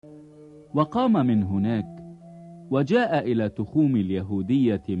وقام من هناك وجاء إلى تخوم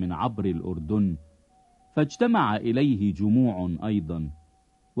اليهودية من عبر الأردن، فاجتمع إليه جموع أيضا،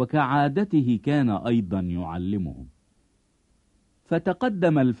 وكعادته كان أيضا يعلمهم.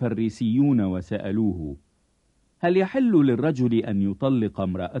 فتقدم الفريسيون وسألوه: هل يحل للرجل أن يطلق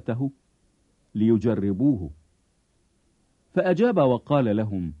امرأته؟ ليجربوه. فأجاب وقال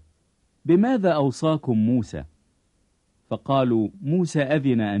لهم: بماذا أوصاكم موسى؟ فقالوا: موسى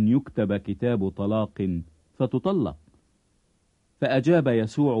أذن أن يكتب كتاب طلاق فتطلق. فأجاب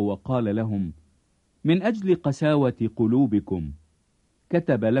يسوع وقال لهم: من أجل قساوة قلوبكم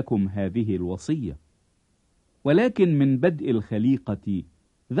كتب لكم هذه الوصية، ولكن من بدء الخليقة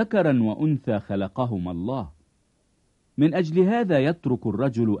ذكرا وأنثى خلقهما الله. من أجل هذا يترك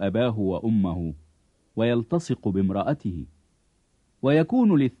الرجل أباه وأمه ويلتصق بامرأته،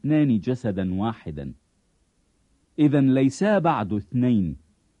 ويكون الاثنان جسدا واحدا. إذن ليسا بعد اثنين،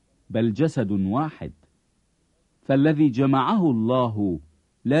 بل جسد واحد. فالذي جمعه الله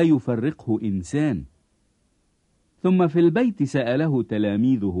لا يفرقه إنسان. ثم في البيت سأله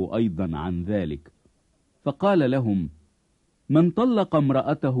تلاميذه أيضا عن ذلك، فقال لهم: من طلق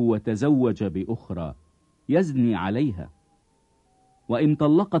امرأته وتزوج بأخرى يزني عليها، وإن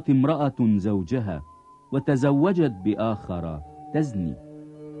طلقت امرأة زوجها وتزوجت بآخر تزني.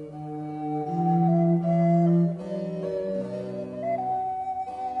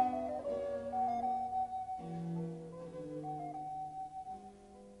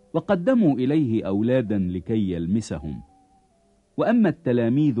 وقدموا إليه أولادا لكي يلمسهم، وأما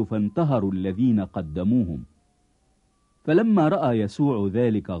التلاميذ فانتهروا الذين قدموهم. فلما رأى يسوع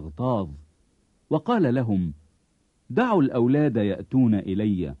ذلك اغتاظ، وقال لهم: دعوا الأولاد يأتون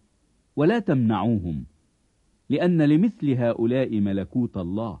إلي ولا تمنعوهم، لأن لمثل هؤلاء ملكوت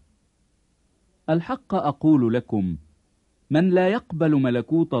الله. الحق أقول لكم، من لا يقبل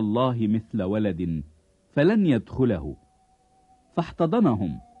ملكوت الله مثل ولد فلن يدخله.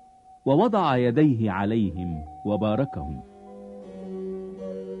 فاحتضنهم ووضع يديه عليهم وباركهم.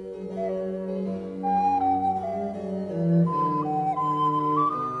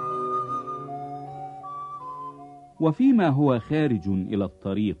 وفيما هو خارج إلى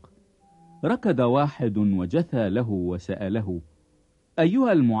الطريق ركض واحد وجثى له وسأله: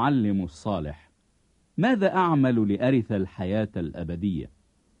 أيها المعلم الصالح، ماذا أعمل لأرث الحياة الأبدية؟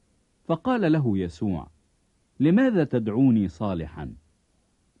 فقال له يسوع: لماذا تدعوني صالحا؟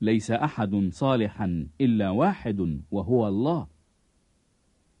 ليس أحد صالحا إلا واحد، وهو الله.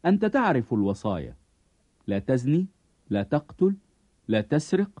 أنت تعرف الوصايا: لا تزني، لا تقتل، لا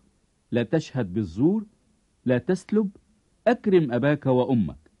تسرق، لا تشهد بالزور، لا تسلب، أكرم أباك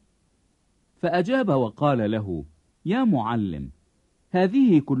وأمك. فأجاب وقال له: يا معلم،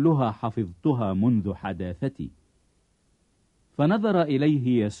 هذه كلها حفظتها منذ حداثتي. فنظر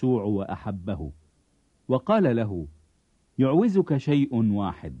إليه يسوع وأحبه، وقال له: يعوزك شيء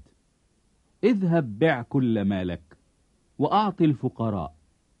واحد، اذهب بع كل ما لك وأعط الفقراء،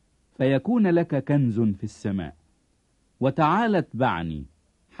 فيكون لك كنز في السماء، وتعال اتبعني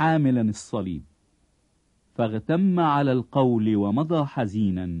حاملا الصليب. فاغتم على القول ومضى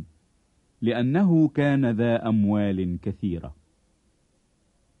حزينا، لأنه كان ذا أموال كثيرة.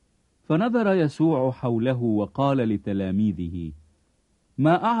 فنظر يسوع حوله وقال لتلاميذه: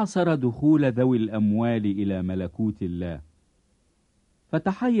 ما أعسر دخول ذوي الأموال إلى ملكوت الله.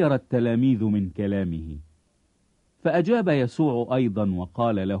 فتحير التلاميذ من كلامه. فأجاب يسوع أيضا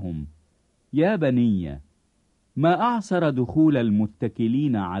وقال لهم: يا بني، ما أعسر دخول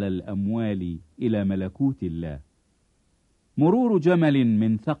المتكلين على الأموال إلى ملكوت الله. مرور جمل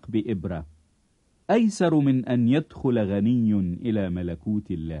من ثقب إبرة أيسر من أن يدخل غني إلى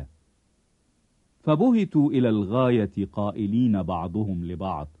ملكوت الله. فبهتوا إلى الغاية قائلين بعضهم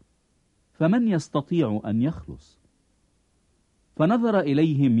لبعض: فمن يستطيع أن يخلص؟ فنظر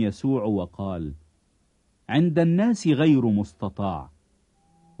إليهم يسوع وقال: عند الناس غير مستطاع،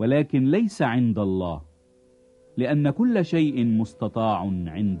 ولكن ليس عند الله، لأن كل شيء مستطاع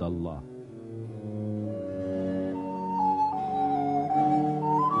عند الله.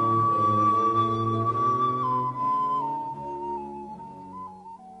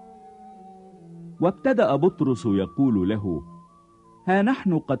 وابتدأ بطرس يقول له: ها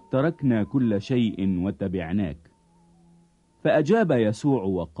نحن قد تركنا كل شيء وتبعناك. فأجاب يسوع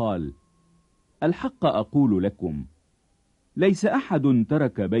وقال: الحق أقول لكم، ليس أحد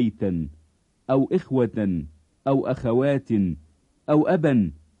ترك بيتا أو إخوة أو أخوات أو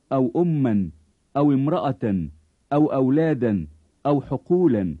أبا أو أما أو امرأة أو أولادا أو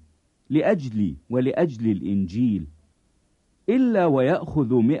حقولا لأجلي ولأجل الإنجيل، إلا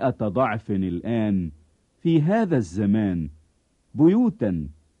ويأخذ 100 ضعف الآن في هذا الزمان بيوتا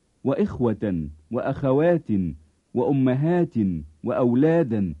وإخوة وأخوات وأمهات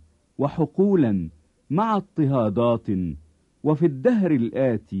وأولادا وحقولا مع اضطهادات، وفي الدهر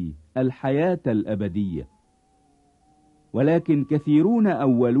الآتي الحياة الأبدية. ولكن كثيرون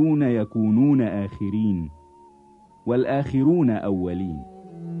أولون يكونون آخرين، والآخرون أولين.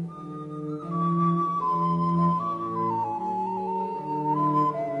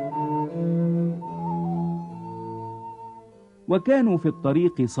 وكانوا في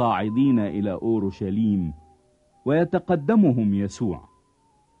الطريق صاعدين إلى أورشليم، ويتقدمهم يسوع،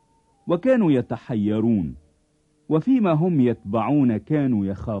 وكانوا يتحيرون، وفيما هم يتبعون كانوا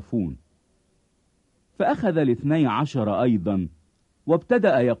يخافون. فأخذ 12 أيضا،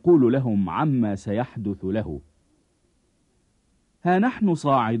 وابتدأ يقول لهم عما سيحدث له: ها نحن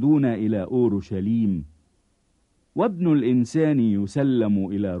صاعدون إلى أورشليم، وابن الإنسان يسلم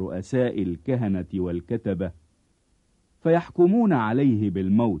إلى رؤساء الكهنة والكتبة، فيحكمون عليه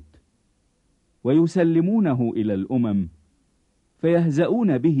بالموت، ويسلمونه إلى الأمم،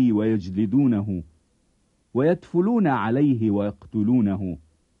 فيهزؤون به ويجلدونه، ويدفلون عليه ويقتلونه،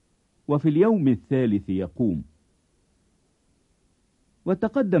 وفي اليوم الثالث يقوم.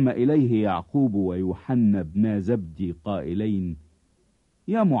 وتقدم إليه يعقوب ويوحنا ابنا زبدي قائلين: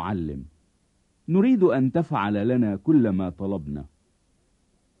 يا معلم، نريد أن تفعل لنا كل ما طلبنا.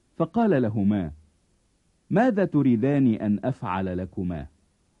 فقال لهما: ماذا تريدان أن أفعل لكما؟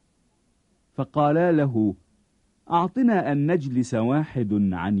 فقالا له: أعطنا أن نجلس واحد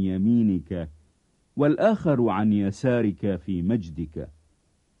عن يمينك والآخر عن يسارك في مجدك.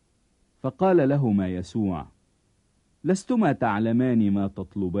 فقال لهما يسوع: لستما تعلمان ما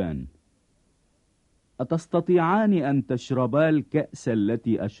تطلبان. أتستطيعان أن تشربا الكأس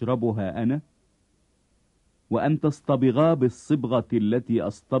التي أشربها أنا، وأن تصطبغا بالصبغة التي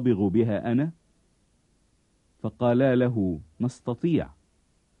أصطبغ بها أنا؟ فقالا له: نستطيع.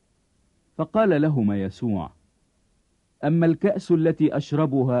 فقال لهما يسوع: أما الكأس التي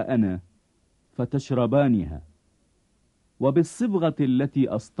أشربها أنا فتشربانها، وبالصبغة التي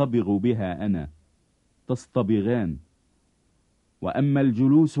أصطبغ بها أنا تصطبغان، وأما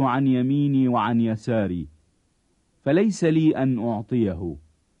الجلوس عن يميني وعن يساري فليس لي أن أعطيه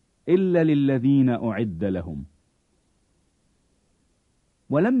إلا للذين أعد لهم.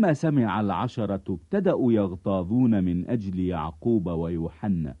 ولما سمع 10 ابتدأوا يغتاظون من أجل يعقوب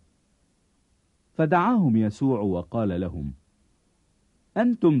ويوحنا، فدعاهم يسوع وقال لهم: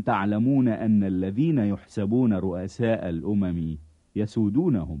 أنتم تعلمون أن الذين يحسبون رؤساء الأمم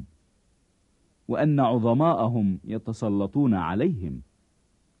يسودونهم، وأن عظماءهم يتسلطون عليهم،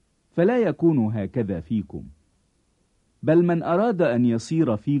 فلا يكون هكذا فيكم، بل من أراد أن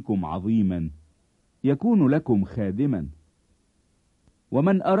يصير فيكم عظيما يكون لكم خادما،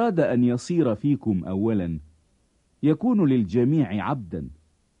 ومن أراد أن يصير فيكم أولا يكون للجميع عبدا.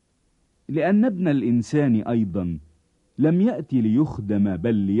 لأن ابن الإنسان أيضا لم يأتي ليخدم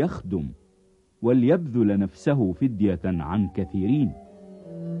بل ليخدم، وليبذل نفسه فدية عن كثيرين.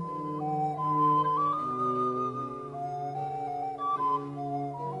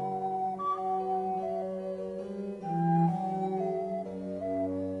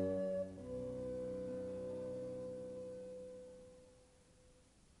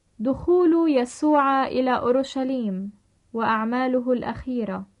 دخول يسوع إلى أورشليم وأعماله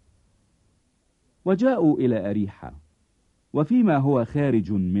الأخيرة. وجاءوا إلى أريحة، وفيما هو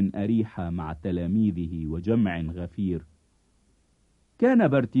خارج من أريحة مع تلاميذه وجمع غفير، كان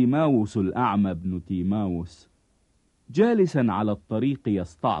برتيماوس الأعمى بن تيماوس جالسا على الطريق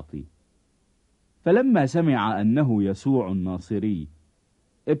يستعطي. فلما سمع أنه يسوع الناصري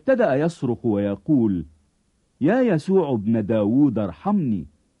ابتدأ يصرخ ويقول: يا يسوع ابن داود ارحمني.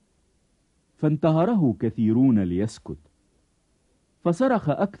 فانتهره كثيرون ليسكت، فصرخ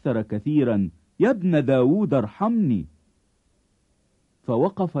أكثر كثيرا: يا ابن داود ارحمني.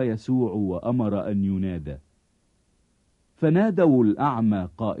 فوقف يسوع وأمر أن ينادى، فنادوا الأعمى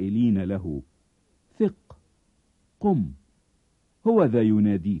قائلين له: ثق، قم، هو ذا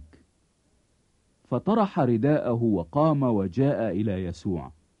يناديك. فطرح رداءه وقام وجاء إلى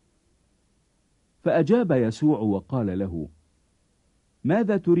يسوع. فأجاب يسوع وقال له: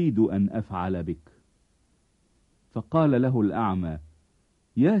 ماذا تريد أن أفعل بك؟ فقال له الأعمى: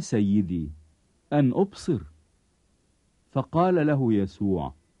 يا سيدي، أن أبصر. فقال له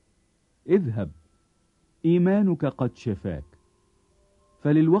يسوع: اذهب، إيمانك قد شفاك.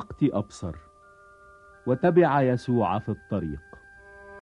 فللوقت أبصر، وتبع يسوع في الطريق.